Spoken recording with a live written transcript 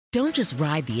Don't just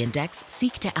ride the index,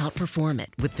 seek to outperform it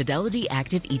with Fidelity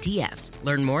Active ETFs.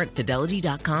 Learn more at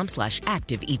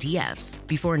fidelity.com/active ETFs.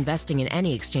 Before investing in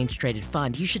any exchange-traded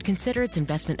fund, you should consider its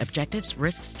investment objectives,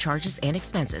 risks, charges, and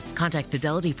expenses. Contact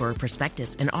Fidelity for a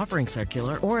prospectus, an offering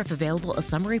circular, or if available, a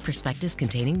summary prospectus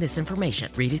containing this information.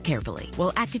 Read it carefully.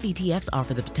 While active ETFs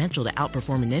offer the potential to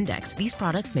outperform an index, these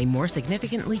products may more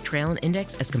significantly trail an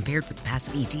index as compared with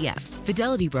passive ETFs.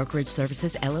 Fidelity Brokerage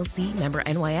Services, LLC, member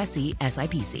NYSE,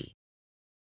 SIPC.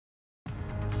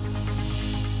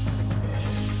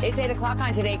 It's 8 o'clock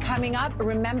on Today. Coming up,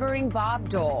 remembering Bob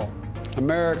Dole.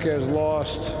 America has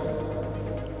lost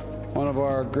one of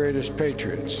our greatest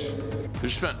patriots. He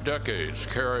spent decades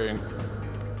carrying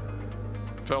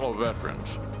fellow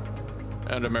veterans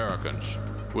and Americans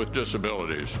with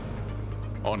disabilities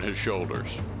on his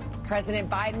shoulders.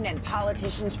 President Biden and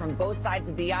politicians from both sides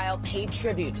of the aisle paid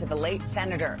tribute to the late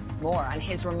senator. More on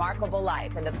his remarkable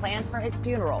life and the plans for his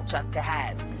funeral just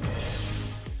ahead.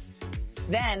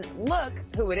 Then look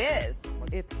who it is.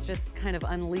 It's just kind of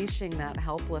unleashing that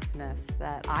helplessness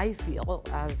that I feel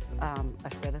as a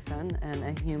citizen and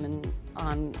a human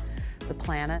on the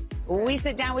planet. We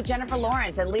sit down with Jennifer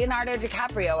Lawrence and Leonardo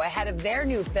DiCaprio ahead of their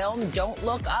new film, Don't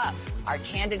Look Up. Our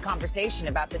candid conversation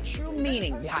about the true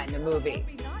meaning behind the movie.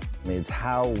 It's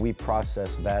how we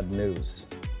process bad news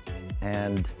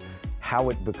and how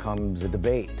it becomes a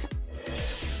debate.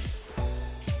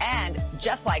 And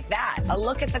just like that, a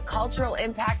look at the cultural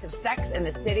impact of Sex in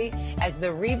the City as the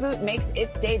reboot makes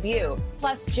its debut.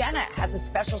 Plus, Jenna has a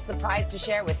special surprise to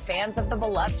share with fans of the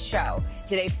beloved show.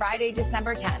 Today, Friday,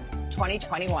 December 10th,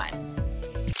 2021.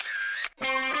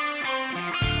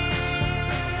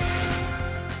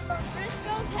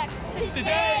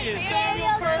 Today is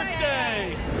Samuel's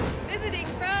birthday! Visiting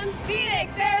from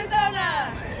Phoenix,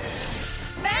 Arizona!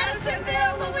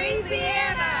 Madisonville,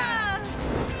 Louisiana!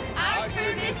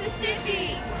 Oxford,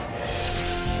 Mississippi!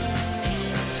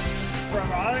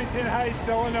 From Arlington Heights,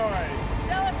 Illinois.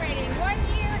 Celebrating 1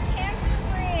 year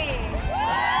cancer-free!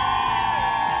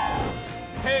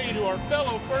 Hey to our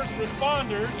fellow first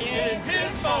responders in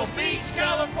Pismo Beach,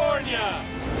 California.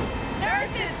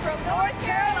 Nurses from North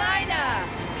Carolina!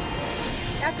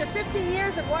 After 50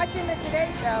 years of watching the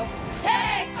Today Show,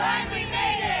 Hey, finally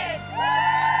made it!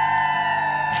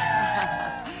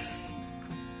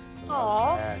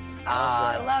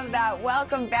 I love that.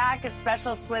 Welcome back. A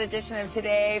special split edition of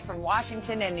Today from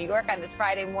Washington and New York on this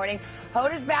Friday morning.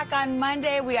 Hoda's back on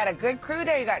Monday. We got a good crew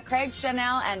there. You got Craig,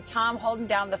 Chanel, and Tom holding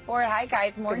down the fort. Hi,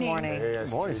 guys. Morning. Good morning. Hey,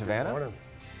 good morning, Savannah. Good morning.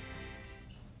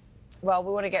 Well,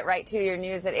 we want to get right to your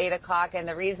news at 8 o'clock. And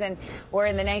the reason we're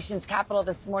in the nation's capital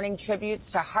this morning,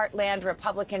 tributes to Heartland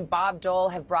Republican Bob Dole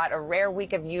have brought a rare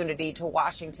week of unity to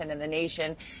Washington and the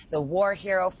nation. The war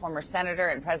hero, former senator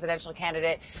and presidential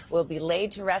candidate, will be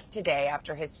laid to rest today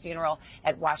after his funeral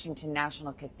at Washington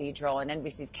National Cathedral. And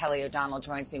NBC's Kelly O'Donnell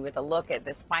joins me with a look at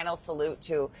this final salute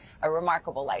to a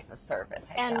remarkable life of service.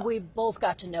 Hey, and Kel. we both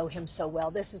got to know him so well.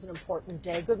 This is an important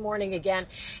day. Good morning again.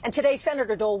 And today,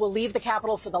 Senator Dole will leave the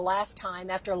Capitol for the last time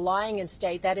after lying in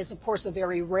state. That is, of course, a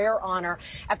very rare honor.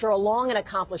 After a long and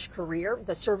accomplished career,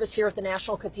 the service here at the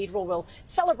National Cathedral will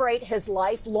celebrate his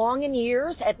life, long in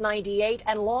years at 98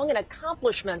 and long in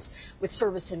accomplishments with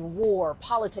service in war,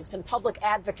 politics, and public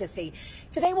advocacy.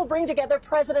 Today will bring together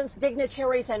presidents,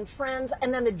 dignitaries, and friends,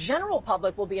 and then the general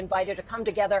public will be invited to come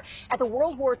together at the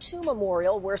World War II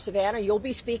Memorial, where, Savannah, you'll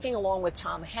be speaking along with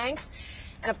Tom Hanks.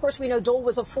 And, of course, we know Dole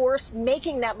was a force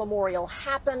making that memorial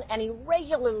happen, and he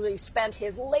regularly spent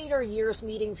his later years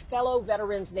meeting fellow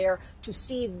veterans there to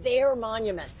see their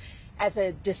monument. As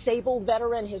a disabled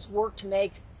veteran, his work to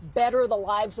make better the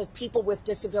lives of people with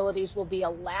disabilities will be a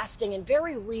lasting and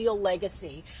very real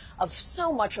legacy of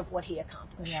so much of what he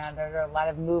accomplished. Yeah, there are a lot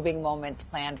of moving moments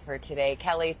planned for today.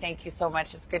 Kelly, thank you so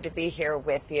much. It's good to be here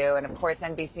with you. And, of course,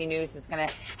 NBC News is going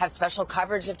to have special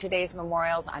coverage of today's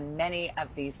memorials on many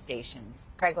of these stations.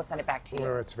 Craig, we'll send it back to you.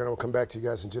 All right, Savannah, we'll come back to you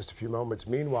guys in just a few moments.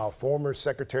 Meanwhile, former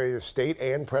Secretary of State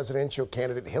and presidential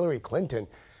candidate Hillary Clinton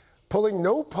pulling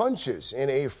no punches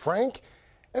in a frank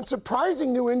and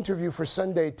surprising new interview for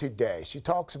Sunday Today. She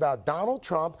talks about Donald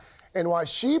Trump and why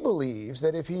she believes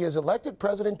that if he is elected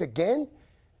president again,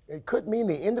 it could mean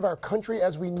the end of our country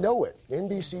as we know it.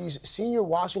 NBC's senior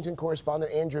Washington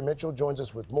correspondent Andrea Mitchell joins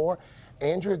us with more.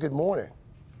 Andrea, good morning.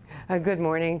 Good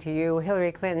morning to you.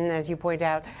 Hillary Clinton, as you point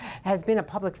out, has been a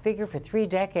public figure for 3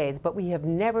 decades, but we have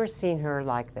never seen her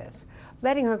like this,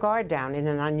 letting her guard down in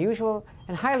an unusual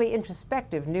and highly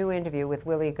introspective new interview with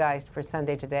Willie Geist for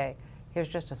Sunday Today. Here's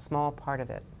just a small part of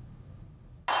it.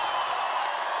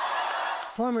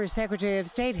 Former Secretary of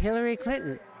State Hillary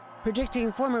Clinton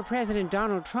predicting former President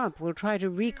Donald Trump will try to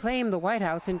reclaim the White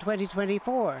House in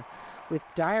 2024, with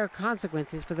dire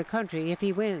consequences for the country if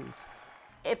he wins.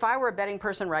 If I were a betting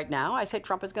person right now, I say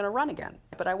Trump is going to run again.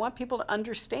 But I want people to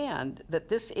understand that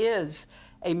this is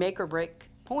a make or break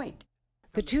point.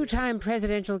 The two-time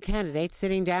presidential candidate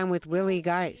sitting down with Willie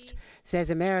Geist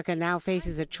says America now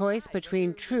faces a choice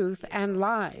between truth and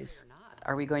lies.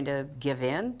 Are we going to give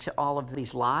in to all of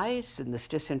these lies and this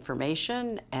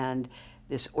disinformation and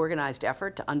this organized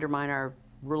effort to undermine our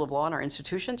rule of law and our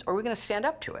institutions, or are we going to stand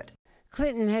up to it?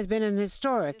 Clinton has been an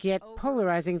historic yet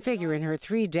polarizing figure in her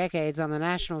 3 decades on the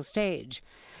national stage.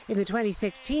 In the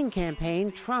 2016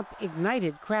 campaign, Trump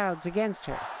ignited crowds against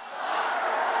her,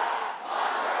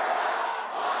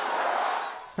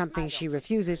 something she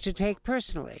refuses to take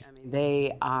personally.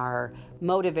 They are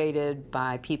motivated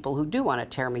by people who do want to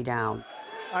tear me down.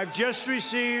 I've just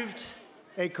received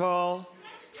a call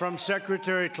from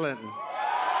Secretary Clinton.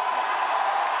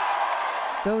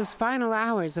 Those final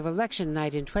hours of election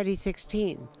night in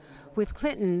 2016, with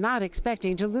Clinton not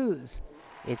expecting to lose.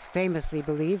 It's famously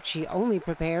believed she only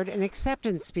prepared an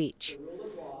acceptance speech.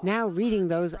 Now reading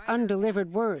those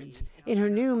undelivered words in her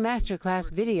new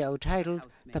masterclass video titled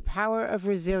The Power of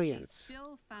Resilience,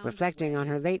 reflecting on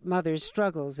her late mother's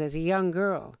struggles as a young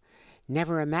girl,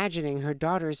 never imagining her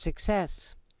daughter's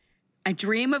success. I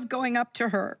dream of going up to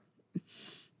her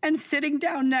and sitting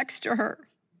down next to her,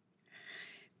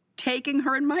 taking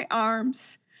her in my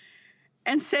arms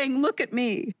and saying, "Look at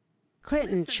me."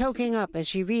 Clinton choking up as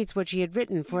she reads what she had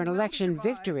written for an election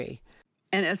victory.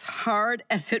 And as hard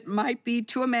as it might be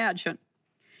to imagine,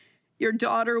 your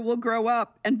daughter will grow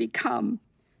up and become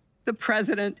the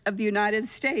President of the United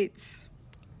States.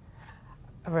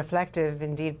 A reflective,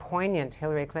 indeed poignant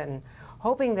Hillary Clinton,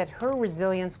 hoping that her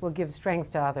resilience will give strength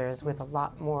to others, with a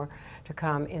lot more to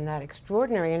come in that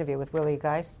extraordinary interview with Willie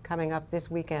Geist coming up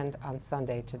this weekend on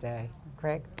Sunday Today.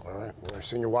 Craig? All right. Well, our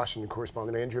senior Washington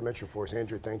correspondent, Andrew Mitchell, for us.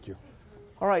 Andrew, thank you.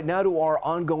 All right, now to our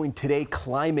ongoing Today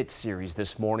Climate series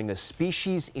this morning, a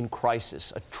species in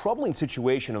crisis, a troubling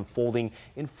situation unfolding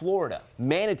in Florida.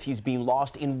 Manatees being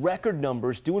lost in record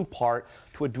numbers due in part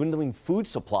to a dwindling food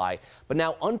supply, but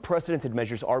now unprecedented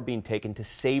measures are being taken to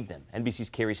save them.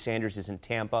 NBC's Carrie Sanders is in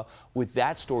Tampa with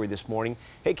that story this morning.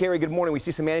 Hey, Carrie, good morning. We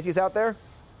see some manatees out there?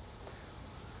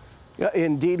 Yeah,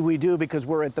 indeed we do, because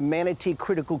we're at the Manatee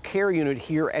Critical Care Unit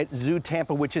here at Zoo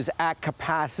Tampa, which is at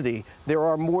capacity. There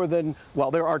are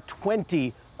there are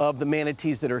 20 of the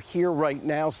manatees that are here right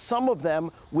now, some of them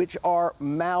which are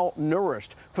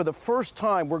malnourished. For the first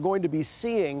time, we're going to be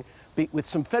seeing, with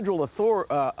some federal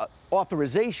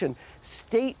authorization,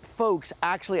 state folks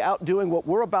actually out doing what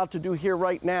we're about to do here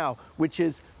right now, which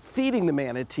is feeding the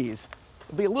manatees.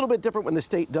 It'll be a little bit different when the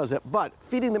state does it, but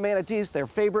feeding the manatees, their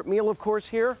favorite meal, of course,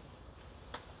 here,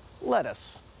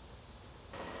 lettuce.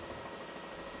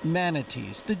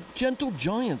 Manatees, the gentle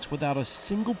giants without a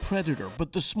single predator,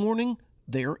 but this morning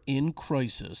they're in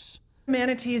crisis.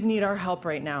 Manatees need our help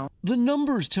right now. The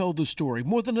numbers tell the story.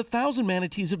 More than 1,000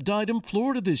 manatees have died in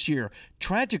Florida this year.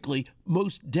 Tragically,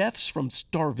 most deaths from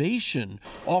starvation.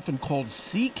 Often called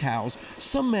sea cows,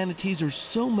 some manatees are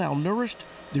so malnourished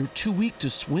they're too weak to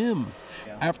swim.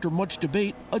 After much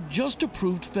debate, a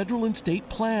just-approved federal and state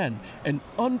plan, an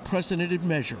unprecedented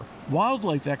measure.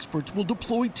 Wildlife experts will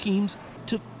deploy teams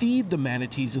to feed the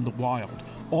manatees in the wild.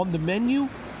 On the menu,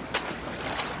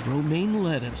 romaine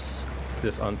lettuce.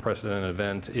 This unprecedented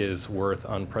event is worth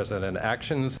unprecedented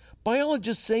actions.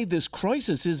 Biologists say this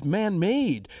crisis is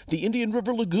man-made. The Indian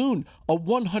River Lagoon, a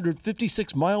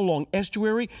 156-mile-long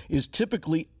estuary, is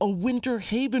typically a winter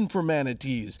haven for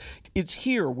manatees. It's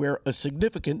here where a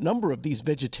significant number of these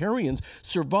vegetarians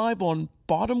survive on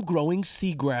bottom-growing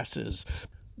seagrasses.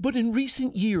 But in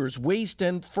recent years, waste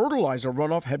and fertilizer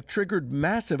runoff have triggered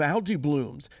massive algae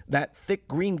blooms. That thick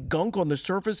green gunk on the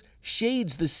surface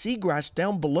shades the seagrass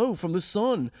down below from the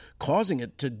sun, causing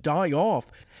it to die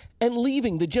off and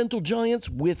leaving the gentle giants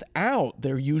without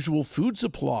their usual food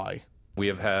supply. We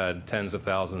have had tens of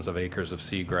thousands of acres of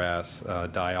seagrass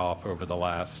die off over the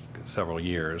last several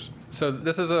years. So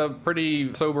this is a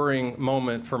pretty sobering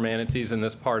moment for manatees in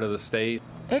this part of the state.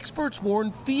 Experts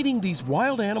warn feeding these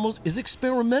wild animals is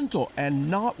experimental and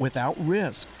not without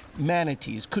risk.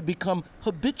 Manatees could become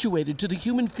habituated to the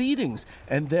human feedings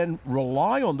and then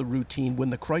rely on the routine when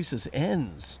the crisis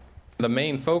ends. The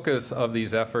main focus of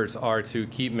these efforts are to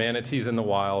keep manatees in the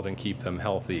wild and keep them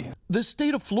healthy. The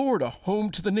state of Florida,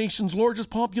 home to the nation's largest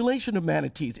population of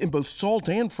manatees in both salt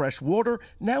and fresh water,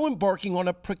 now embarking on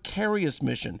a precarious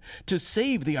mission to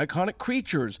save the iconic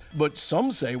creatures. But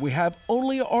some say we have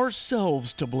only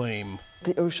ourselves to blame.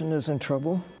 The ocean is in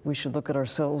trouble. We should look at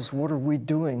ourselves. What are we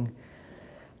doing?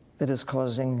 that is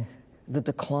causing the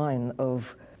decline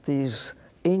of these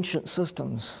ancient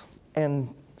systems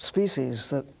and species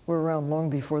that were around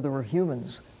long before there were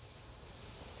humans.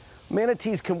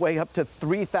 Manatees can weigh up to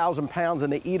 3,000 pounds,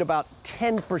 and they eat about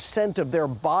 10% of their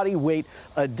body weight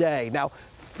a day. Now,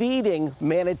 feeding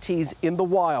manatees in the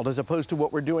wild, as opposed to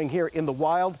what we're doing here in the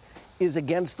wild, is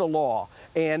against the law.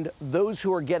 And those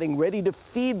who are getting ready to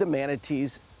feed the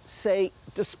manatees say,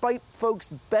 despite folks'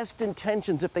 best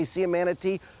intentions, if they see a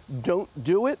manatee, don't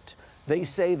do it. They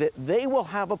say that they will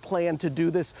have a plan to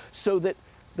do this so that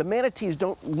the manatees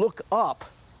don't look up,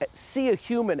 see a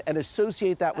human, and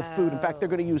associate that with food. In fact, they're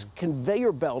going to use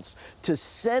conveyor belts to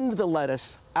send the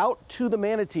lettuce out to the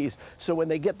manatees, so when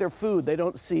they get their food, they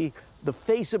don't see the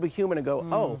face of a human and go,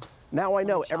 oh, now I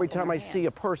know every time I see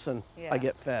a person, I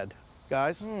get fed.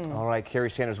 Guys? All right, Carrie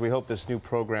Sanders, we hope this new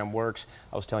program works.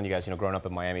 I was telling you guys, growing up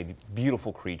in Miami,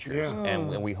 beautiful creatures,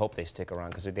 and we hope they stick around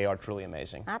because they are truly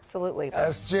amazing. Absolutely.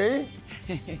 SG?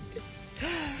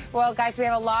 Well, guys, we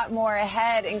have a lot more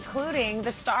ahead, including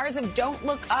the stars of Don't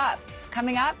Look Up.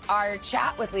 Coming up, our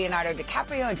chat with Leonardo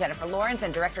DiCaprio and Jennifer Lawrence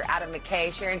and director Adam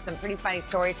McKay sharing some pretty funny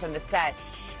stories from the set,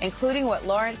 including what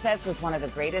Lawrence says was one of the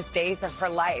greatest days of her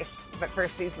life. But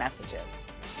first, these messages.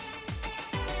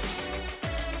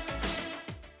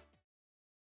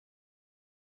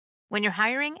 When you're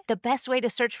hiring, the best way to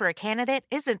search for a candidate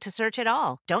isn't to search at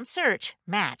all. Don't search,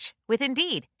 match with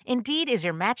Indeed. Indeed is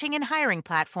your matching and hiring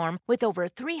platform with over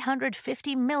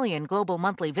 350 million global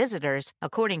monthly visitors,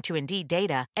 according to Indeed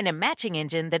data, and a matching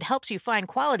engine that helps you find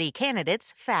quality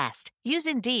candidates fast. Use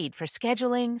Indeed for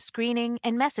scheduling, screening,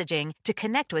 and messaging to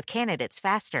connect with candidates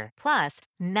faster. Plus,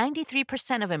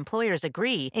 93% of employers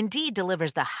agree Indeed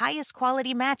delivers the highest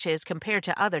quality matches compared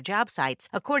to other job sites,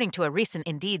 according to a recent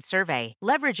Indeed survey.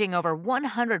 Leveraging over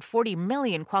 140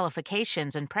 million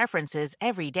qualifications and preferences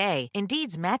every day,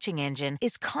 Indeed's matching engine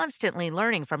is constantly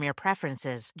learning from your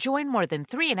preferences. Join more than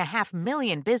 3.5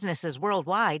 million businesses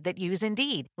worldwide that use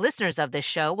Indeed. Listeners of this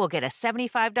show will get a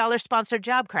 $75 sponsored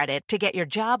job credit to get your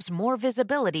jobs more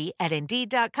visibility at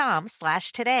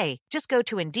Indeed.com/today. Just go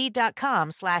to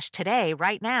Indeed.com/today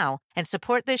right now and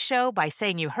support this show by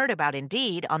saying you heard about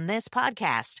Indeed on this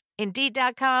podcast.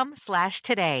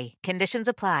 Indeed.com/today. Conditions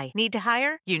apply. Need to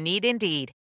hire? You need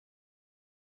Indeed.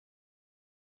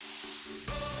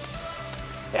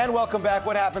 And welcome back.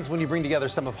 What happens when you bring together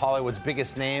some of Hollywood's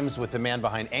biggest names with the man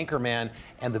behind Anchorman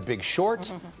and The Big Short?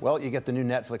 Well, you get the new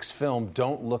Netflix film,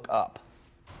 Don't Look Up.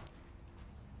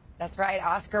 That's right.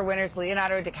 Oscar winners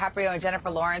Leonardo DiCaprio and Jennifer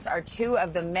Lawrence are two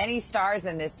of the many stars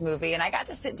in this movie. And I got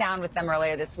to sit down with them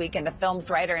earlier this week and the film's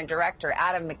writer and director,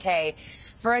 Adam McKay,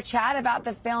 for a chat about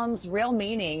the film's real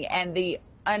meaning and the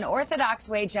unorthodox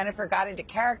way Jennifer got into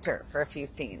character for a few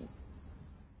scenes.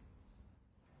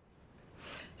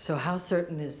 So how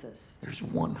certain is this? There's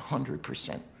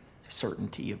 100%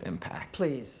 certainty of impact.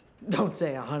 Please, don't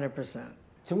say 100%.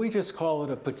 Can we just call it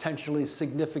a potentially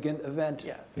significant event?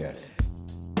 Yeah. Yes.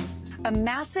 A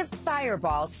massive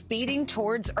fireball speeding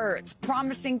towards Earth,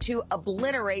 promising to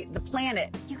obliterate the planet.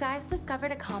 You guys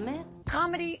discovered a comet?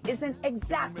 Comedy isn't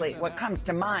exactly what comes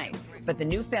to mind, but the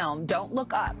new film, Don't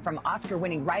Look Up, from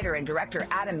Oscar-winning writer and director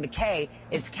Adam McKay,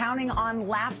 is counting on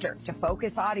laughter to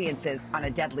focus audiences on a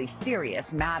deadly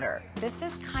serious matter. This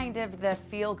is kind of the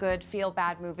feel-good,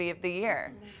 feel-bad movie of the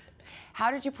year. How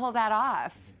did you pull that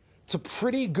off? It's a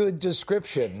pretty good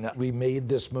description. We made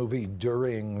this movie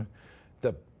during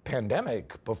the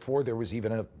pandemic, before there was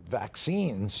even a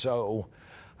vaccine. So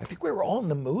I think we were all in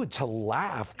the mood to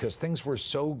laugh because things were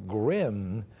so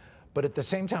grim. But at the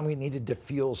same time, we needed to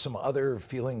feel some other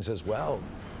feelings as well.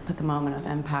 Put the moment of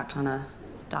impact on a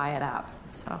diet app.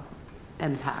 So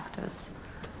impact is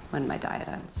when my diet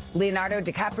ends. Leonardo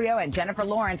DiCaprio and Jennifer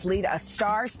Lawrence lead a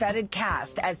star-studded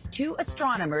cast as two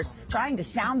astronomers trying to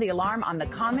sound the alarm on the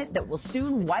comet that will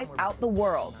soon wipe out the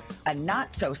world. A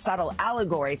not-so-subtle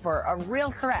allegory for a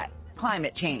real threat,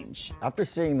 climate change. After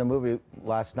seeing the movie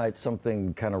last night,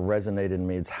 something kind of resonated in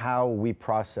me. It's how we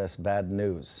process bad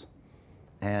news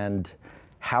and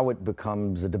how it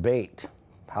becomes a debate,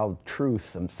 how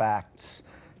truth and facts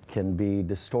can be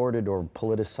distorted or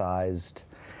politicized.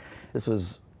 This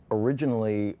was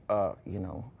originally, a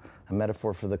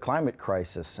metaphor for the climate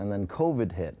crisis, and then COVID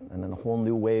hit, and then a whole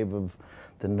new wave of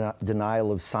the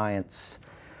denial of science.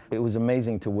 It was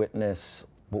amazing to witness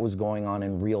what was going on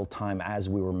in real time as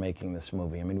we were making this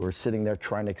movie. I mean, we were sitting there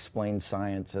trying to explain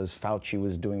science as Fauci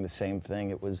was doing the same thing.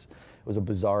 It was a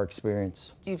bizarre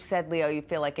experience. You've said, Leo, you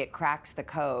feel like it cracks the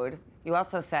code. You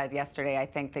also said yesterday, I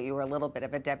think, that you were a little bit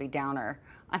of a Debbie Downer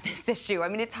on this issue. I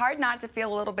mean, it's hard not to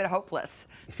feel a little bit hopeless.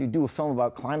 If you do a film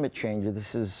about climate change,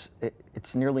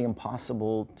 it's nearly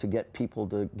impossible to get people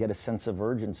to get a sense of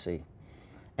urgency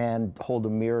and hold a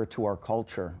mirror to our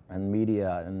culture and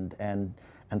media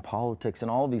and politics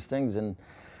and all of these things. And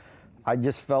I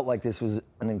just felt like this was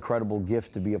an incredible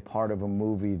gift to be a part of a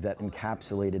movie that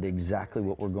encapsulated exactly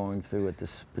what we're going through at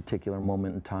this particular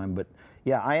moment in time. But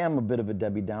yeah, I am a bit of a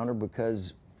Debbie Downer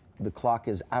because the clock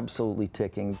is absolutely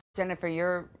ticking. Jennifer,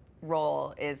 your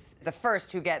role is the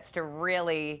first who gets to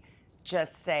really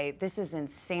just say, this is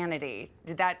insanity.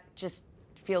 Did that just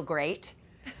feel great?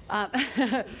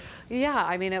 Yeah,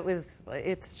 I mean,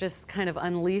 it's just kind of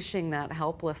unleashing that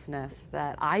helplessness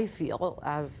that I feel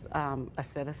as a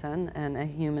citizen and a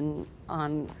human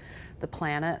on the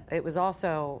planet. It was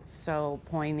also so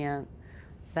poignant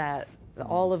that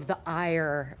all of the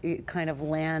ire kind of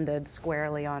landed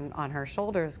squarely on her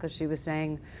shoulders because she was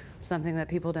saying something that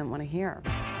people didn't want to hear.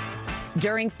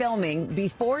 During filming,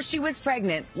 before she was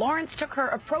pregnant, Lawrence took her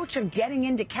approach of getting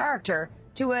into character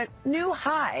to a new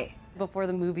high. Before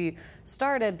the movie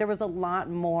started, there was a lot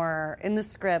more in the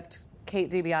script.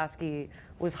 Kate DiBiase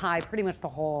was high pretty much the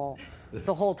whole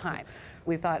time.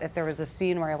 We thought if there was a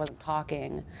scene where I wasn't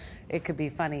talking, it could be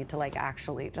funny to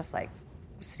actually just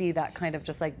see that kind of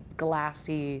just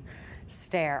glassy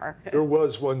stare. There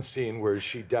was one scene where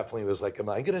she definitely was like, am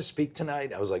I going to speak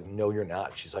tonight? I was like, no, you're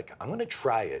not. She's like, I'm going to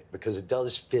try it because it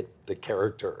does fit the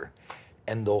character.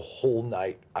 And the whole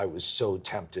night, I was so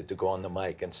tempted to go on the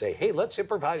mic and say, hey, let's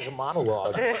improvise a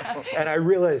monologue. And I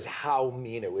realized how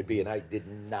mean it would be, and I did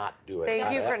not do it.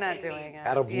 Thank you for not doing it.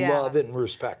 Out of love and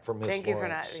respect for Miss Lawrence. Thank you for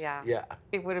not, Yeah.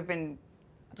 It would have been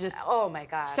just oh my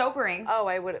God. Sobering. Oh,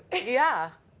 I would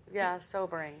have, yeah,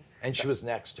 sobering. And she was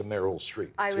next to Meryl Streep.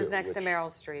 I was next to Meryl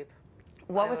Streep.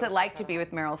 What was it like to be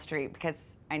with Meryl Streep?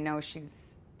 Because I know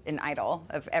she's an idol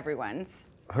of everyone's.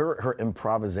 Her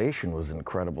improvisation was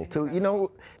incredible too. You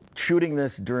know, shooting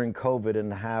this during COVID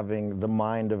and having the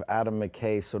mind of Adam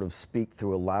McKay sort of speak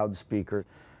through a loudspeaker.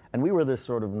 And we were this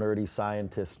sort of nerdy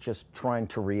scientists just trying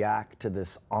to react to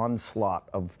this onslaught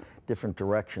of different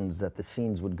directions that the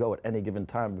scenes would go at any given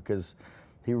time because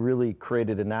he really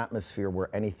created an atmosphere where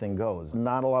anything goes.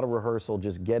 Not a lot of rehearsal,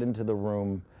 just get into the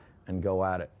room and go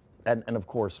at it. And of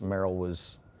course, Meryl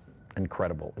was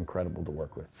incredible to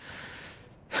work with.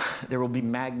 There will be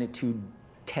magnitude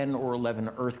 10 or 11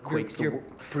 earthquakes. You're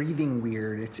breathing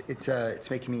weird. It's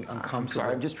making me uncomfortable. I'm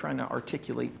sorry, I'm just trying to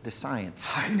articulate the science.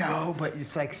 I know, but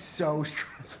it's so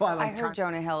stressful. I heard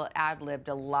Jonah Hill ad-libbed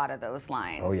a lot of those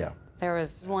lines. Oh, yeah. There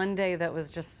was one day that was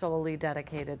just solely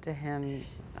dedicated to him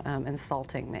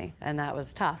insulting me, and that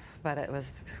was tough, but it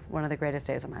was one of the greatest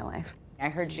days of my life. I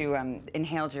heard you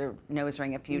inhaled your nose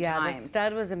ring a few times. Yeah, the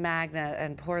stud was a magnet,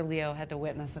 and poor Leo had to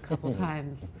witness a couple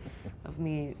times of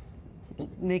me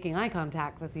making eye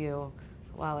contact with you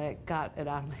while it got it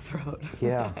out of my throat.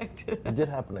 Yeah, it did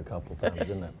happen a couple times,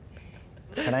 didn't it?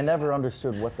 And I never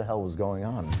understood what the hell was going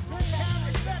on.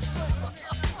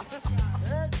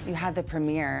 You had the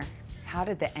premiere. How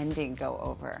did the ending go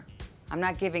over? I'm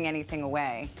not giving anything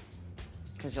away,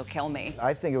 because you'll kill me.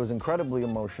 I think it was incredibly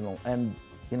emotional, and,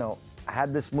 you know,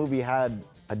 had this movie had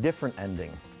a different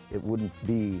ending, it wouldn't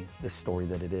be the story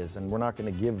that it is, and we're not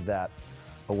going to give that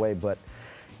away, but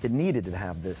it needed to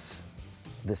have this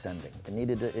ending. It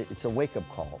needed to, it's a wake-up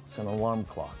call. It's an alarm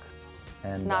clock.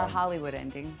 And, it's not a Hollywood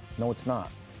ending. No, it's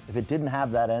not. If it didn't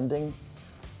have that ending,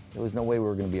 there was no way we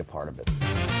were going to be a part of it.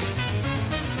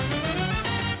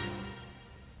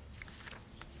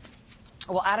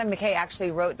 Well, Adam McKay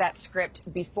actually wrote that script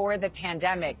before the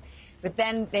pandemic, but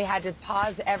then they had to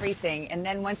pause everything. And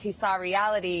then once he saw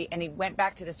reality and he went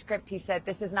back to the script, he said,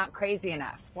 this is not crazy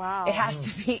enough. Wow. It has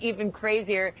to be even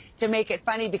crazier to make it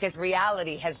funny because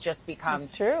reality has just become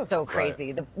so crazy.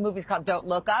 Right. The movie's called Don't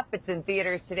Look Up. It's in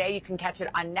theaters today. You can catch it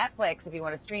on Netflix if you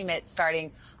want to stream it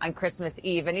starting on Christmas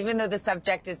Eve. And even though the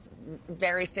subject is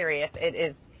very serious, it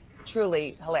is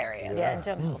truly hilarious. Yeah, and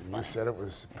Jonah Hill's funny. You said it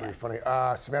was pretty funny.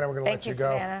 Savannah, we're going to let you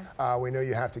go. Savannah. We know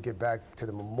you have to get back to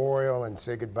the memorial and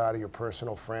say goodbye to your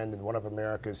personal friend and one of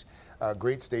America's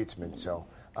great statesmen. So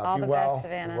be well,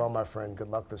 Savannah. be well, my friend. Good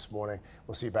luck this morning.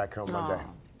 We'll see you back home Monday.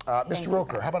 Mr.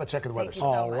 Roker, how about a check of the weather?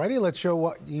 All righty, let's show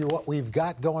what we've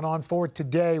got going on for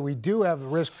today. We do have the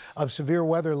risk of severe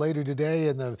weather later today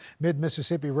in the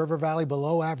mid-Mississippi River Valley,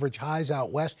 below average highs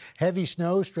out west. Heavy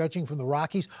snow stretching from the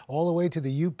Rockies all the way to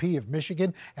the UP of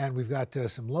Michigan, and we've got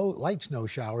some light snow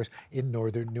showers in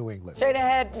northern New England. Straight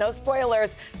ahead, no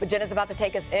spoilers, but Jenna's about to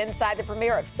take us inside the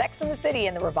premiere of Sex and the City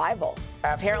and the revival.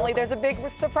 Apparently, there's a big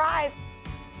surprise.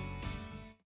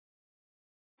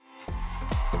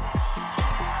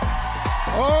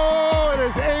 Oh, it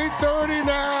is 8:30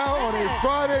 now on a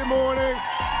Friday morning,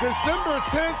 December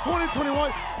 10th,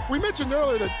 2021. We mentioned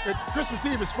earlier that Christmas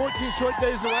Eve is 14 short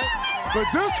days away, but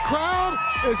this crowd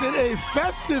is in a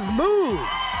festive mood.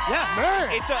 Yes, man.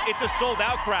 It's a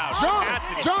sold-out crowd.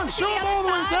 John, show them all the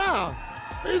way down.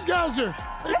 These guys they've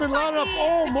been lining up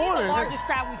all morning. The largest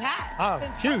crowd we've had. Oh,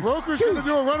 huge. Roker's going to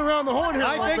do a run around the horn here.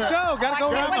 I think so. Got to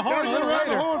go around the horn a little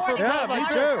later. Yeah, me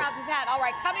too. Crowds we've had. All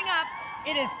right, coming up,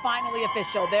 it is finally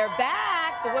official. They're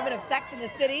back. The women of Sex and the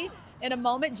City. In a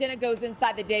moment, Jenna goes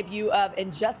inside the debut of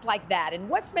And Just Like That, and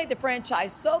what's made the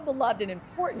franchise so beloved and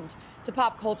important to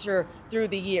pop culture through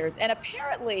the years. And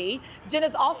apparently,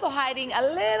 Jenna's also hiding a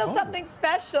little something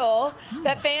special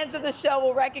that fans of the show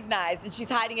will recognize, and she's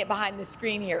hiding it behind the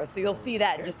screen here, so you'll see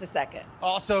that in just a second.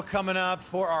 Also coming up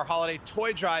for our holiday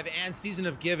toy drive and season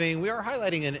of giving, we are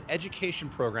highlighting an education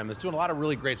program that's doing a lot of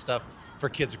really great stuff for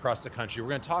kids across the country. We're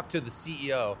going to talk to the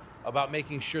CEO about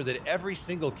making sure that every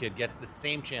single kid gets the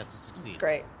same chance to succeed. It's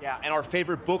great. Yeah, and our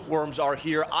favorite bookworms are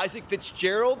here. Isaac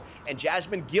Fitzgerald and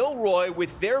Jasmine Guillory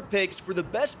with their picks for the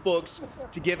best books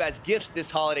to give as gifts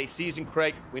this holiday season.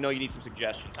 Craig, we know you need some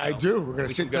suggestions. I do. We're going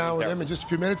to sit down with them in just a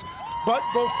few minutes. But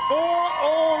before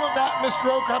all of that,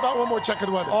 Mr. Oak, how about one more check of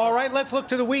the weather? All right, let's look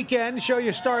to the weekend. Show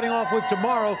you starting off with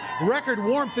tomorrow. Record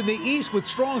warmth in the east with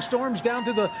strong storms down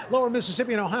through the lower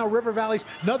Mississippi and Ohio River valleys.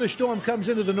 Another storm comes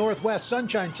into the northwest.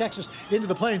 Sunshine, Texas into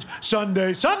the plains.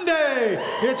 Sunday,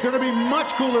 it's going to be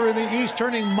much cooler in the east,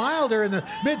 turning milder in the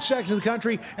mid-section of the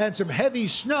country, and some heavy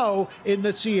snow in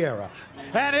the Sierra.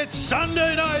 And it's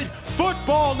Sunday night,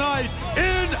 football night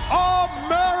in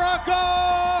America!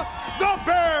 The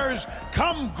Bears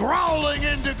come growling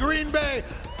into Green Bay.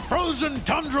 Frozen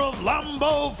tundra of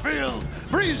Lambeau Field.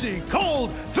 Breezy,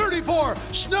 cold, 34,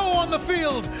 snow on the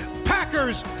field.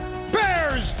 Packers,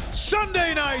 Bears,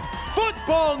 Sunday night,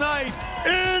 football night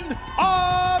in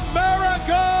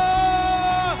America!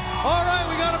 All right,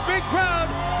 we got a big crowd.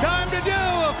 Time to do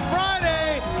a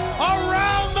Friday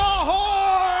Around the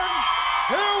Horn.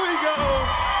 Here we go.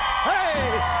 Hey,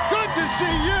 good to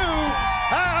see you.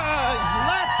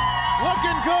 Let's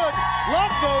looking good.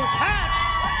 Love those hats.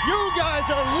 You guys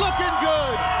are looking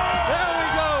good. There we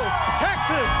go.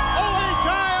 Texas,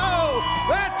 OHIO.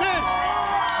 That's it.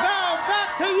 Now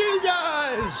back to you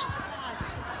guys.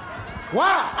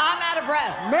 Wow. I'm out of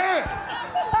breath. Man.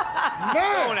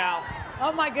 Going out.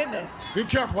 Oh, my goodness. Be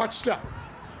careful. Watch step.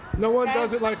 No one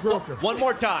does it like Roker. One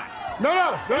more time.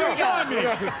 No. Here we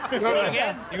go.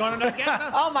 Again? You going to again?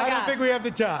 Oh, my I gosh. don't think we have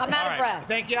the time. I'm out of breath.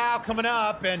 Thank you, Al. Coming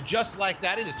up, and just like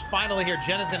that, it is finally here.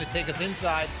 Jenna's going to take us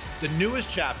inside the newest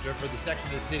chapter for the Sex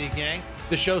and the City gang,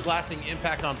 the show's lasting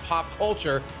impact on pop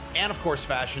culture, and of course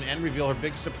fashion, and reveal her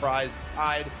big surprise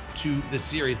tied to the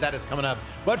series. That is coming up.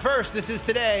 But first, this is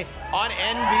Today on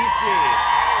NBC.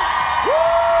 Woo!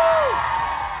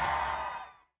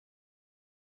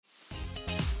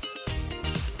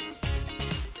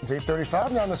 It's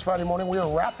 8:35 now on this Friday morning. We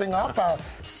are wrapping up our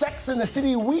Sex and the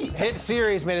City week. Hit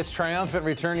series made its triumphant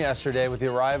return yesterday with the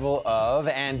arrival of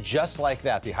And Just Like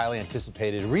That, the highly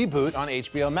anticipated reboot on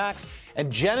HBO Max.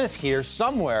 And Jenna's here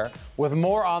somewhere with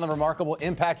more on the remarkable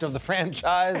impact of the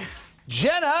franchise.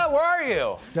 Jenna, where are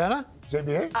you? Jenna?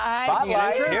 JBA?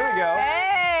 Spotlight. Here we go.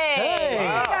 Hey!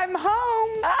 Wow. I'm home.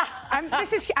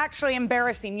 This is actually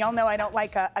embarrassing. Y'all know I don't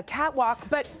like a catwalk,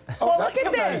 but well, look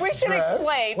at this. We should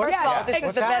explain. First of all, this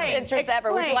is the best entrance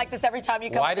ever. Would you like this every time you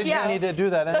come? Why did you need to do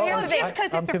that? So here's the thing. Just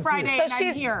because it's a Friday and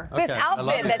I'm here. This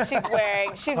outfit that she's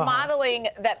wearing, she's modeling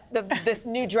this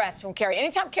new dress from Carrie.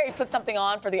 Anytime Carrie puts something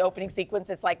on for the opening sequence,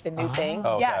 it's like the new thing.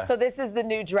 Okay. Yeah. So this is the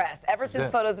new dress. Ever since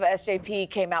photos of SJP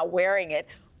came out wearing it,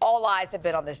 all eyes have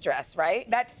been on this dress, right?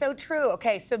 That's so true.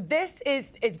 Okay, so this is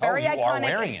very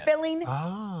iconic. It's filling.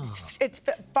 It's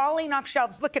falling off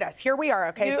shelves. Look at us. Here we are.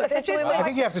 Okay, so this is. I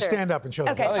think you have to stand up and show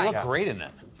them. Okay, you look great in it.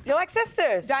 You're like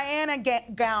sisters. Diana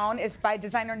gown is by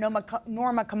designer Norma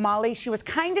Kamali. She was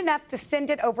kind enough to send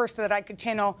it over so that I could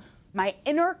channel my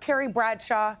inner Carrie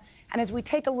Bradshaw. And as we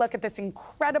take a look at this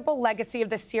incredible legacy of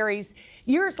the series,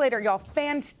 years later, y'all,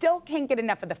 fans still can't get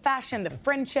enough of the fashion, the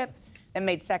friendship that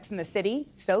made Sex and the City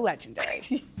so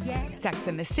legendary. Sex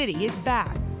and the City is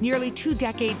back. Nearly 2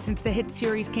 decades since the hit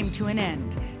series came to an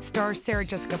end. Stars Sarah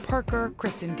Jessica Parker,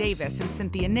 Kristen Davis, and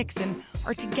Cynthia Nixon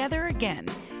are together again,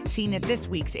 seen at this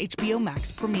week's HBO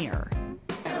Max premiere.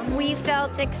 We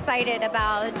felt excited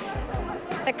about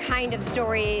the kind of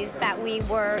stories that we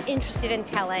were interested in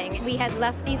telling. We had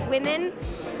left these women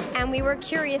and we were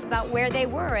curious about where they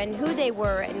were and who they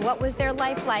were and what was their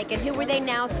life like and who were they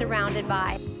now surrounded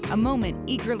by. A moment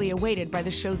eagerly awaited by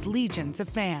the show's legions of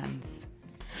fans.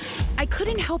 I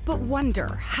couldn't help but wonder,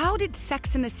 how did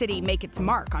Sex and the City make its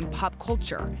mark on pop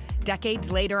culture?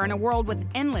 Decades later, in a world with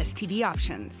endless TV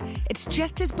options, it's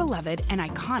just as beloved and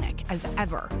iconic as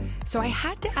ever. So I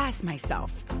had to ask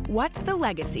myself, what's the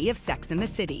legacy of Sex and the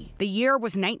City? The year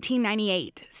was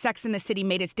 1998. Sex and the City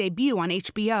made its debut on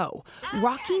HBO.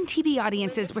 Rocking TV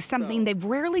audiences with something they've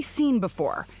rarely seen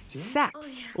before.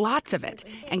 Sex, lots of it,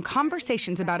 and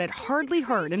conversations about it hardly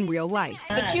heard in real life.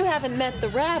 But you haven't met the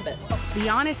rabbit. The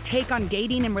honest take on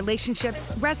dating and relationships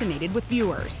resonated with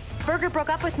viewers. Berger broke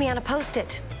up with me on a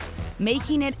Post-it.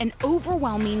 Making it an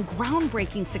overwhelming,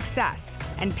 groundbreaking success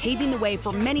and paving the way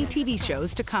for many TV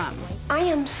shows to come. I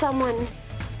am someone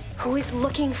who is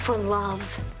looking for love.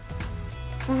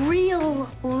 Real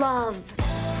love.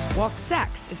 While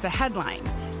Sex is the headline,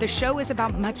 the show is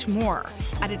about much more.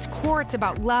 At its core, it's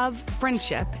about love,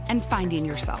 friendship, and finding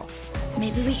yourself.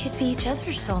 Maybe we could be each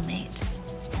other's soulmates.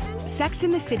 Sex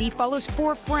and the City follows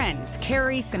 4 friends,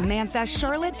 Carrie, Samantha,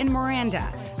 Charlotte, and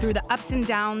Miranda, through the ups and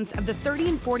downs of the 30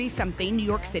 and 40-something New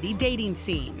York City dating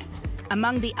scene.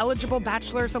 Among the eligible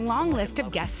bachelors, a long list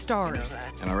of guest stars.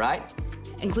 Am I right?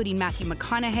 Including Matthew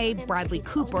McConaughey, Bradley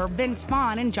Cooper, Vince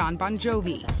Vaughn, and John Bon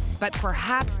Jovi. But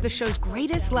perhaps the show's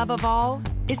greatest love of all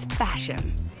is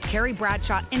fashion. Carrie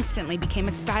Bradshaw instantly became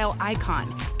a style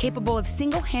icon, capable of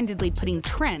single-handedly putting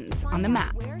trends on the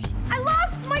map. I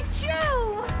lost my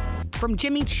shoe! From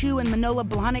Jimmy Choo and Manola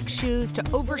Blahnik shoes to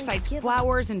oversized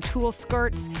flowers and tulle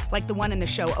skirts like the one in the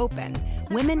show Open,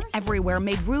 women everywhere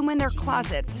made room in their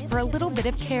closets for a little bit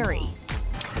of Carrie.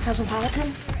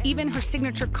 Cosmopolitan? Even her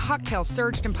signature cocktail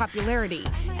surged in popularity,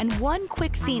 and one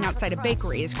quick scene outside a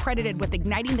bakery is credited with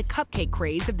igniting the cupcake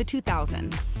craze of the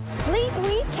 2000s. Fleet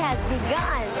Week has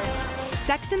begun.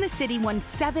 Sex and the City won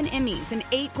 7 Emmys and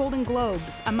 8 Golden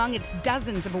Globes among its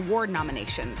dozens of award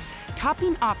nominations,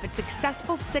 topping off its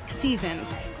successful 6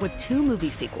 seasons with 2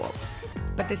 movie sequels.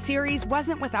 But the series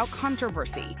wasn't without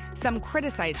controversy. Some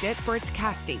criticized it for its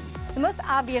casting. The most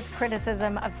obvious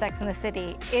criticism of Sex and the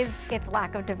City is its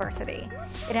lack of diversity.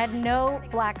 It had no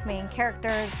black main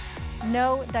characters,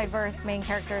 no diverse main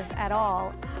characters at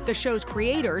all. The show's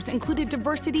creators included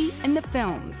diversity in the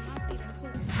films.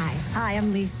 Hi,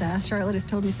 I'm Lisa. Charlotte has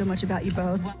told me so much about you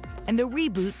both. And the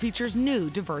reboot features new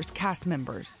diverse cast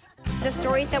members. The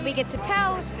stories that we get to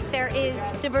tell, there is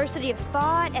diversity of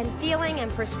thought and feeling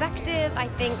and perspective. I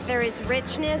think there is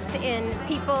richness in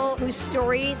people whose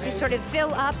stories we sort of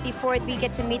fill up before we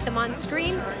get to meet them on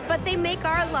screen, but they make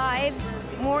our lives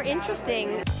more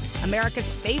interesting.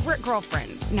 America's favorite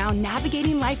girlfriends now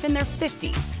navigating life in their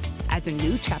 50s as a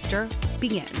new chapter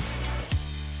begins.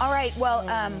 All right,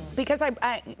 well, because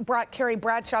I brought Carrie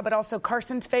Bradshaw, but also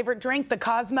Carson's favorite drink, the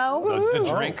Cosmo. The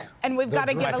drink. And we've got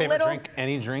to give My a favorite little... drink,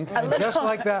 any drink. Just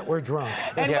like that, we're drunk.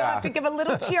 And we'll have to give a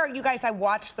little cheer. You guys, I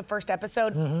watched the first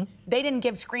episode. They didn't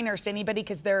give screeners to anybody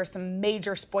because there are some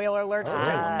major spoiler alerts, which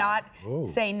I will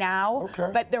not say now.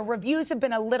 But the reviews have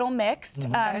been a little mixed.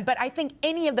 But I think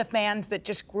any of the fans that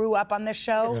just grew up on this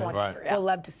show will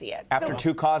love to see it. After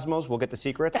 2 Cosmos, we'll get the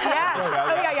secrets? Yes.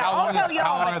 I'll tell you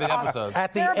all. How long are the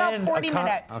episodes? They're about 40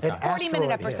 minutes. 40-minute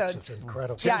episodes. It's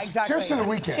incredible. Yeah, exactly. Cheers to the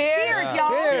weekend. Cheers, y'all.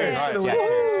 Cheers.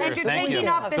 And to taking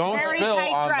off this very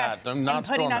tight dress and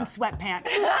putting on sweatpants.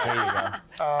 There you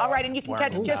go. All right, and you can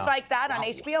catch Just Like That on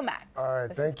HBO Max. All right,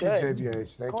 thank you,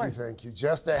 JBH. Thank you.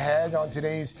 Just ahead on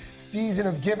today's Season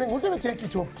of Giving, we're going to take you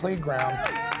to a playground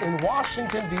in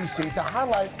Washington, D.C. to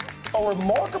highlight a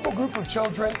remarkable group of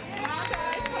children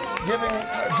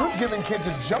giving kids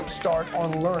a jump start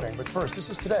on learning. But first, this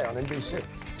is Today on NBC.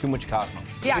 Too much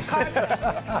Cosmos. Yeah,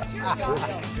 Cosmos.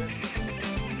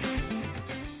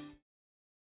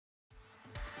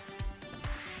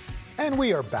 And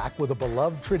we are back with a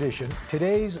beloved tradition,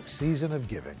 today's Season of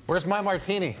Giving. Where's my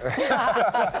martini?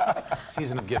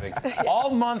 Season of Giving. All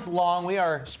month long, we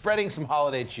are spreading some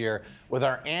holiday cheer with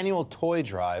our annual toy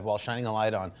drive while shining a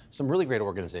light on some really great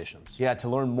organizations. Yeah, to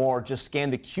learn more, just scan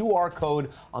the QR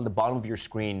code on the bottom of your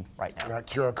screen right now. That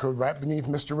QR code right beneath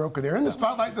Mr. Rocha there. In the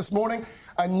spotlight this morning,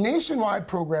 a nationwide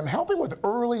program helping with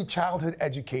early childhood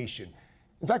education.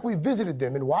 In fact, we visited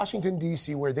them in Washington,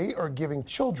 D.C., where they are giving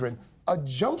children a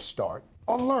jump start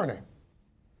on learning.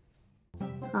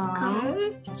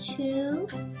 Come to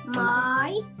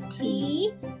my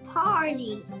tea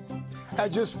party.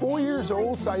 At just 4 years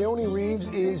old, Sione Reeves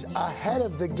is ahead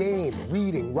of the game,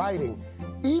 reading, writing,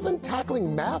 even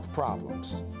tackling math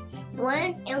problems.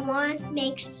 1 and 1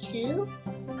 makes 2.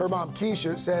 Her mom,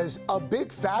 Keisha, says a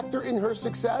big factor in her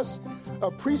success, a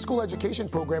preschool education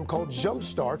program called Jump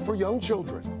Start for young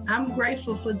children. I'm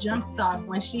grateful for Jump Start.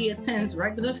 When she attends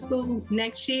regular school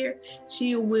next year,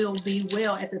 she will be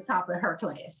well at the top of her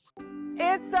class.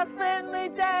 It's a friendly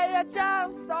day at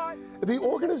Jumpstart. The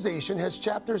organization has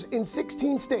chapters in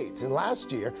 16 states, and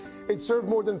last year it served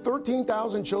more than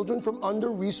 13,000 children from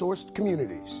under-resourced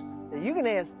communities. You can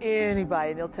ask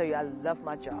anybody, and they'll tell you, I love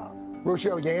my job.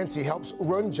 Rochelle Yancey helps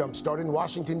run Jumpstart in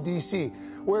Washington, D.C.,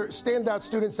 where standout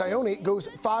student Sione goes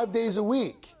 5 days a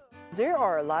week. There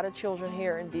are a lot of children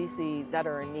here in D.C. that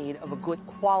are in need of a good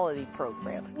quality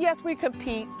program. Yes, we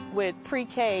compete with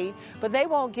pre-K, but they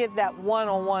won't get that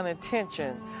one-on-one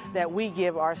attention that we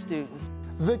give our students.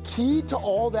 The key to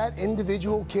all that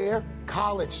individual care?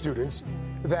 College students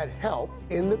that help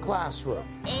in the classroom.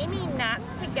 Amy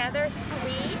knots together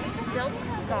 3 silk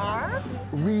scarves.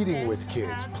 Reading with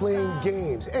kids, playing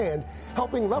games, and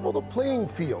helping level the playing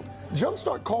field.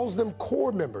 Jumpstart calls them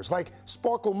core members like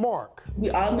Sparkle Mark.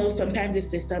 We all know sometimes the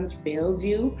system fails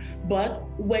you, but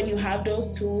when you have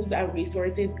those tools and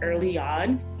resources early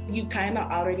on, you kind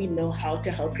of already know how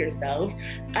to help yourselves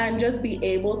and just be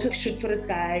able to shoot for the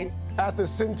skies. At the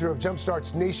center of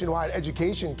Jumpstart's nationwide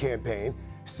education campaign,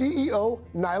 CEO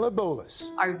Nyla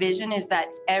Bolas. Our vision is that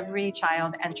every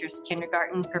child enters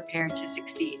kindergarten prepared to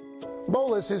succeed.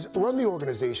 Bolas has run the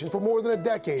organization for more than a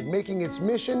decade, making its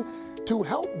mission to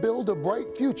help build a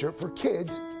bright future for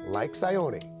kids like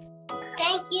Sione.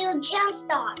 Thank you,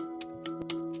 Jumpstart.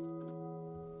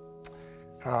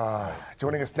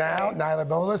 Joining us now, Nyla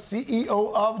Bolas,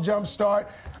 CEO of Jumpstart.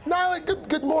 Nyla,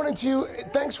 good morning to you.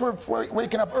 Thanks for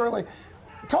waking up early.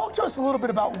 Talk to us a little bit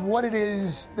about what it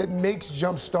is that makes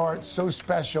Jumpstart so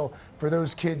special for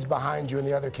those kids behind you and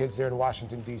the other kids there in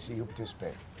Washington, D.C. who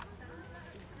participate.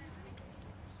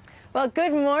 Well,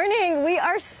 good morning. We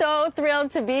are so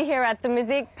thrilled to be here at the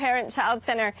Musique Parent-Child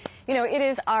Center. You know, it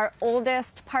is our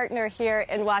oldest partner here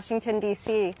in Washington,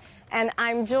 D.C., and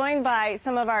I'm joined by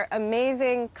some of our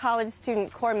amazing college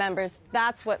student core members.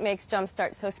 That's what makes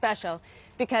Jumpstart so special,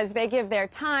 because they give their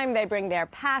time, they bring their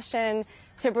passion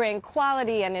to bring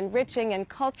quality and enriching and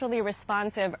culturally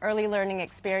responsive early learning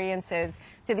experiences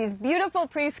to these beautiful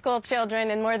preschool children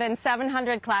in more than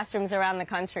 700 classrooms around the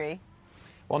country.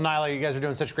 Well, Nyla, you guys are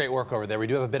doing such great work over there. We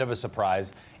do have a bit of a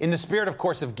surprise. In the spirit, of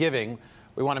course, of giving,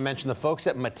 we want to mention the folks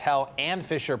at Mattel and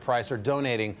Fisher-Price are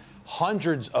donating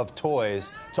hundreds of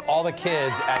toys to all the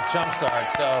kids at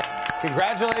Jumpstart. So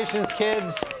congratulations,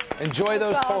 kids. Enjoy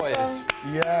those toys.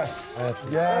 Yes.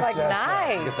 They're like,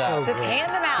 nice. Just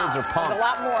hand them out. There's a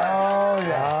lot more. Oh,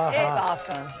 yes.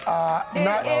 It's awesome.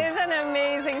 It is an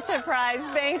amazing surprise.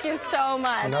 Thank you so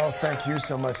much. No, thank you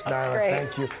so much, Nyla.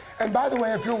 Thank you. And by the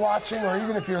way, if you're watching or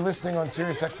even if you're listening on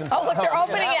SiriusXM. Oh, look, they're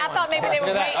opening it. I thought maybe they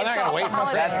would wait. I'm not going to wait for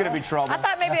us. That's going to be trouble. I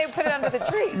thought maybe they would put it under the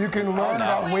tree. You can learn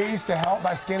about ways to help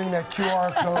by scanning that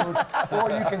QR code,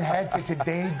 or you can head to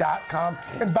today.com.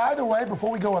 And by the way, before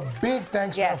we go, a big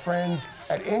thanks to our friends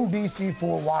at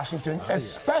NBC4 Washington,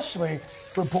 especially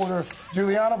reporter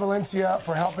Juliana Valencia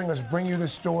for helping us bring you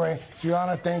this story.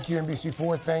 Juliana, thank you.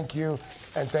 NBC4, thank you.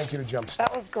 And thank you to Jumpstart.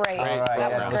 That was great. All right,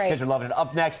 that was those great. kids are loving it.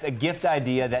 Up next, a gift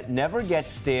idea that never gets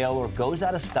stale or goes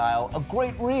out of style. A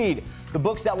great read. The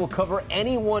books that will cover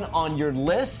anyone on your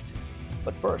list.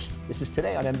 But first, this is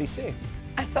Today on NBC.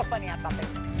 That's so funny. I thought they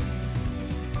were.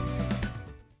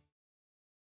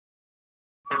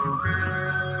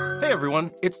 Hey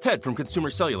everyone, it's Ted from Consumer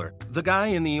Cellular, the guy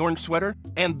in the orange sweater,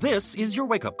 and this is your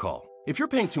wake-up call. If you're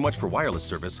paying too much for wireless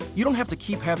service, you don't have to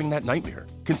keep having that nightmare.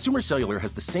 Consumer Cellular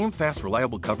has the same fast,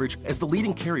 reliable coverage as the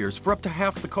leading carriers for up to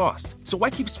half the cost. So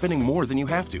why keep spending more than you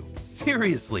have to?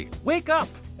 Seriously, wake up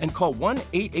and call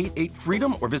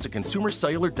 1-888-FREEDOM or visit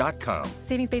consumercellular.com.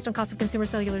 Savings based on cost of Consumer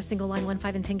Cellular single line 1,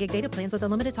 5, and 10 gig data plans with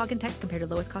unlimited talk and text compared to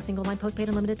lowest cost single line postpaid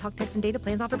unlimited talk, text, and data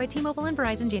plans offered by T-Mobile and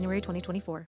Verizon January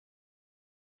 2024.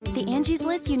 The Angie's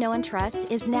List you know and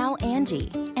trust is now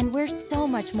Angie, and we're so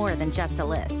much more than just a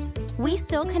list. We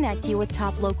still connect you with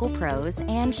top local pros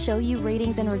and show you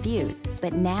ratings and reviews,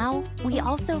 but now we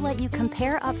also let you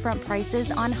compare upfront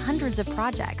prices on hundreds of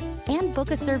projects and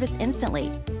book a service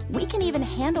instantly. We can even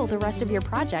handle the rest of your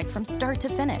project from start to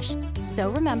finish. So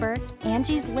remember,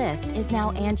 Angie's List is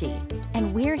now Angie,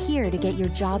 and we're here to get your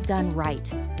job done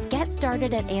right. Get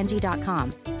started at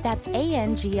Angie.com. That's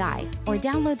ANGI, or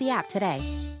download the app today.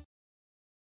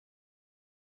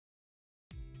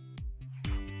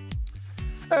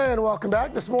 And welcome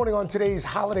back. This morning on today's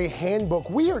Holiday Handbook,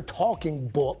 we are talking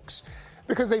books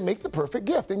because they make the perfect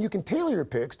gift, and you can tailor your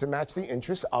picks to match the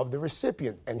interests of the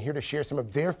recipient. And here to share some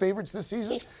of their favorites this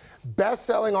season,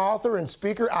 best-selling author and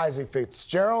speaker Isaac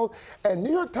Fitzgerald, and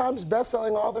New York Times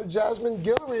best-selling author Jasmine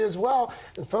Guillory as well.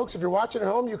 And folks, if you're watching at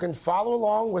home, you can follow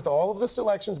along with all of the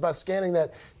selections by scanning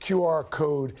that QR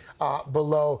code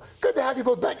below. Good to have you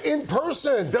both back in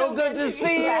person. So good to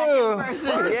see you.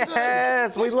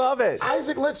 Yes, we love it.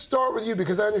 Isaac, let's start with you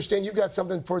because I understand you've got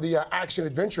something for the action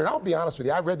adventure. And I'll be honest with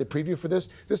you, I read the preview for this.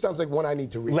 This sounds like one I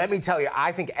need to read. Let me tell you,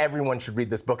 I think everyone should read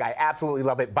this book. I absolutely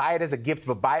love it. Buy it as a gift,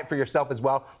 but buy it for yourself as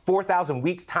well. 4,000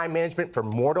 Weeks Time Management for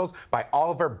Mortals by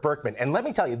Oliver Burkeman. And let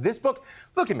me tell you, this book,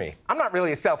 look at me. I'm not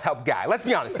really a self-help guy. Let's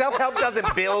be honest. Self-help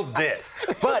doesn't build this.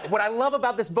 But what I love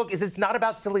about this book is it's not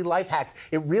about silly life hacks.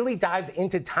 It really dives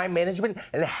into time management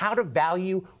and how to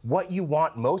value what you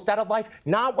want most out of life.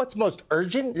 Not what's most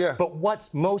urgent, but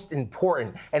what's most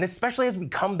important. And especially as we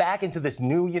come back into this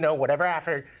new, whatever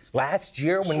after last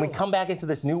year, when we come back into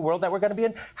this new world that we're going to be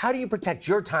in, how do you protect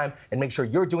your time and make sure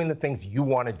you're doing the things you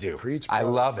want to do? Preach, I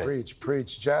love it.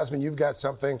 Preach. Jasmine, you've got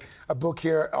a book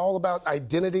here all about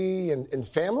identity and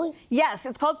family? Yes,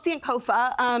 it's called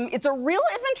Sankofa. It's a real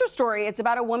adventure story. It's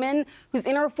about a woman who's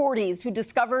in her 40s who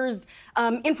discovers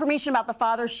information about the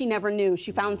father she never knew.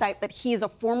 She found out that he is a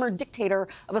former dictator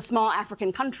of a small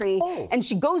African country, and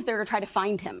she goes there to try to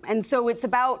find him. And so it's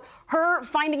about her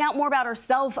finding out more about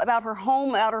herself, about her home,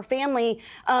 about her family,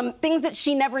 things that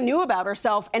she never knew about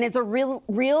herself. And it's a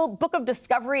real book of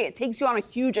discovery. It takes you on a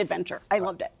huge adventure. I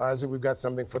loved it. Isaac, we've got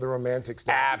something for the romantics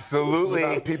now. Absolutely. This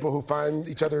is about people who find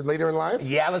each other later in life?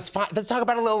 Yeah, let's talk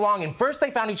about it a little long. And first,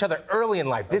 they found each other early in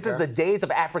life. This is The Days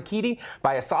of Aphrodite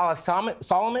by Asala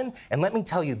Solomon. And let me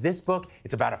tell you, this book,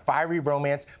 it's about a fiery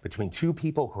romance between two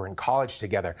people who are in college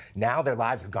together. Now their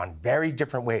lives have gone very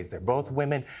different ways. They're both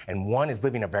women, and one is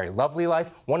living a very lovely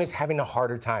life. One is having a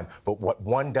harder time. But what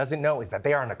one doesn't know is that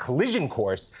they are on a collision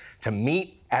course to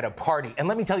meet at a party. And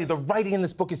let me tell you, the writing in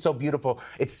this book is so beautiful.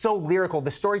 It's so lyrical.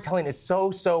 The storytelling is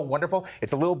so wonderful.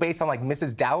 It's a little based on like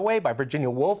Mrs. Dalloway by Virginia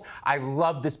Woolf. I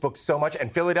love this book so much, and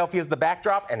Philadelphia is the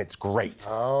backdrop, and it's great.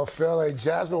 Oh, Philly.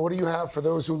 Jasmine, what do you have for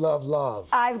those who love love?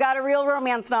 I've got a real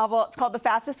romance novel. It's called The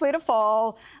Fastest Way to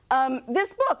Fall.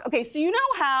 This book, okay, so you know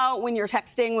how when you're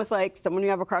texting with like someone you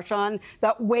have a crush on,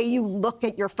 that way you look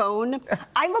at your phone?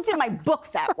 I looked at my book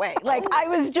that way. Like I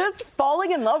was just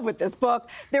falling in love with this book.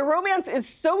 Their romance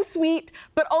is so sweet,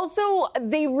 but also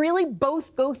they really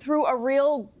both go through a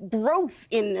real growth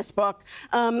in this book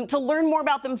to learn more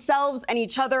about themselves and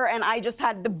each other, and I just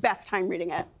had the best time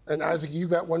reading it. And Isaac, you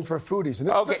got one for foodies. And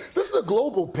this is a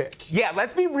global pick. Yeah,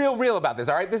 let's be real about this,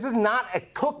 all right? This is not a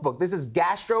cookbook. This is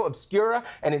Gastro Obscura,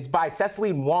 and it's by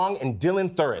Cecily Wong and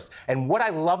Dylan Thuris. And what I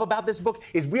love about this book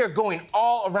is we are going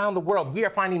all around the world. We are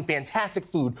finding fantastic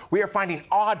food. We are finding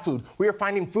odd food. We are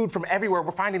finding food from everywhere.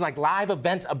 We're finding like live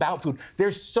events about food.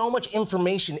 There's so much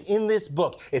information in this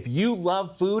book. If you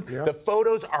love food, the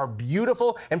photos are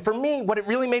beautiful. And for me, what it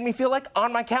really made me feel like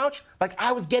on my couch, like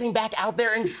I was getting back out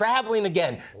there and traveling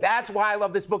again. That's why I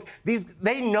love this book.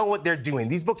 They know what they're doing.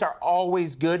 These books are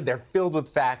always good. They're filled with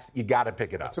facts. You got to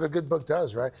pick it up. That's what a good book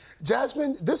does, right?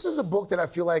 Jasmine, this is a book that I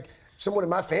feel like someone in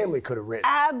my family could have written.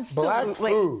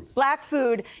 Absolutely. Black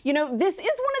food. You know, this is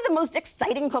one of the most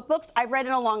exciting cookbooks I've read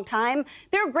in a long time.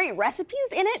 There are great recipes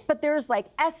in it, but there's like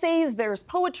essays, there's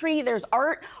poetry, there's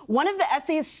art. One of the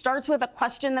essays starts with a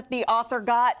question that the author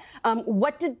got.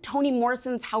 What did Toni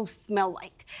Morrison's house smell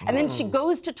like? And then she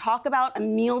goes to talk about a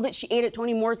meal that she ate at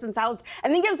Toni Morrison's house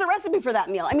and then gives the recipe for that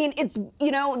meal. I mean, it's,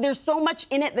 there's so much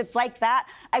in it that's like that.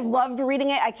 I loved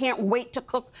reading it. I can't wait to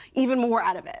cook even more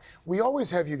out of it. We always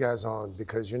have you guys on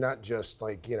because you're not just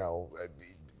like, you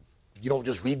don't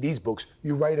just read these books,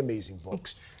 you write amazing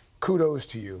books. Kudos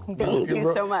to you. Thank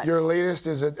you so much. Your latest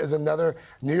is another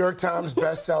New York Times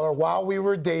bestseller, While We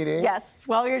Were Dating. Yes,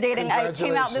 While We Were Dating. It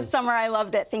came out this summer. I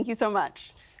loved it. Thank you so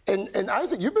much. And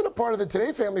Isaac, you've been a part of the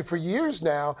Today family for years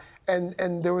now,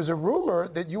 and there was a rumor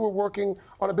that you were working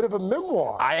on a bit of a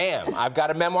memoir. I am. I've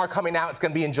got a memoir coming out. It's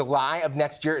going to be in July of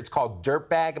next year. It's called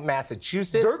Dirtbag,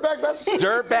 Massachusetts. Dirtbag, Massachusetts?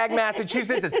 Dirtbag,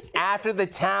 Massachusetts. It's after the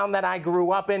town that I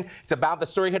grew up in. It's about the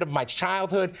storyhood of my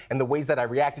childhood and the ways that I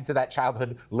reacted to that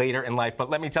childhood later in life. But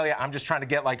let me tell you, I'm just trying to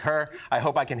get like her. I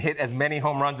hope I can hit as many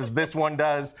home runs as this one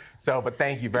does. But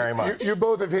thank you very much. You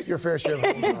both have hit your fair share of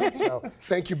home runs. So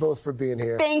thank you both for being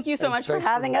here. Thank you so much for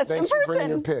having us in person. Thanks for bringing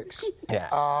your picks.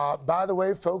 Yeah. By the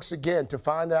way, folks, again, to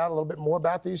find out a little bit more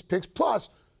about these picks,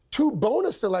 plus 2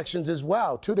 bonus selections as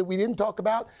well, 2 that we didn't talk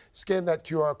about, scan that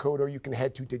QR code or you can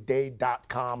head to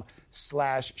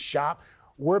today.com/shop.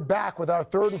 We're back with our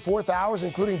 3rd and 4th hours,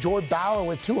 including Joy Bauer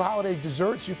with 2 holiday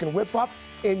desserts you can whip up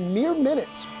in mere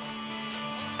minutes.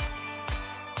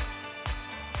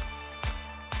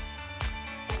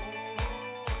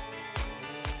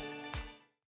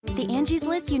 The Angie's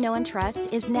List you know and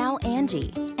trust is now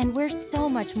Angie, and we're so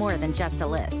much more than just a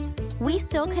list. We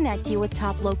still connect you with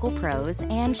top local pros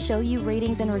and show you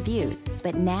ratings and reviews,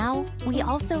 but now we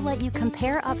also let you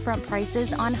compare upfront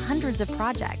prices on hundreds of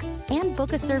projects and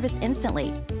book a service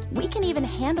instantly. We can even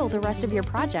handle the rest of your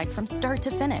project from start to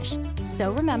finish.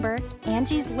 So remember,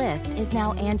 Angie's List is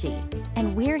now Angie,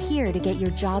 and we're here to get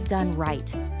your job done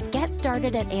right. Get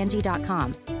started at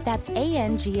Angie.com. That's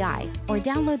ANGI, or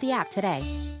download the app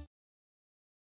today.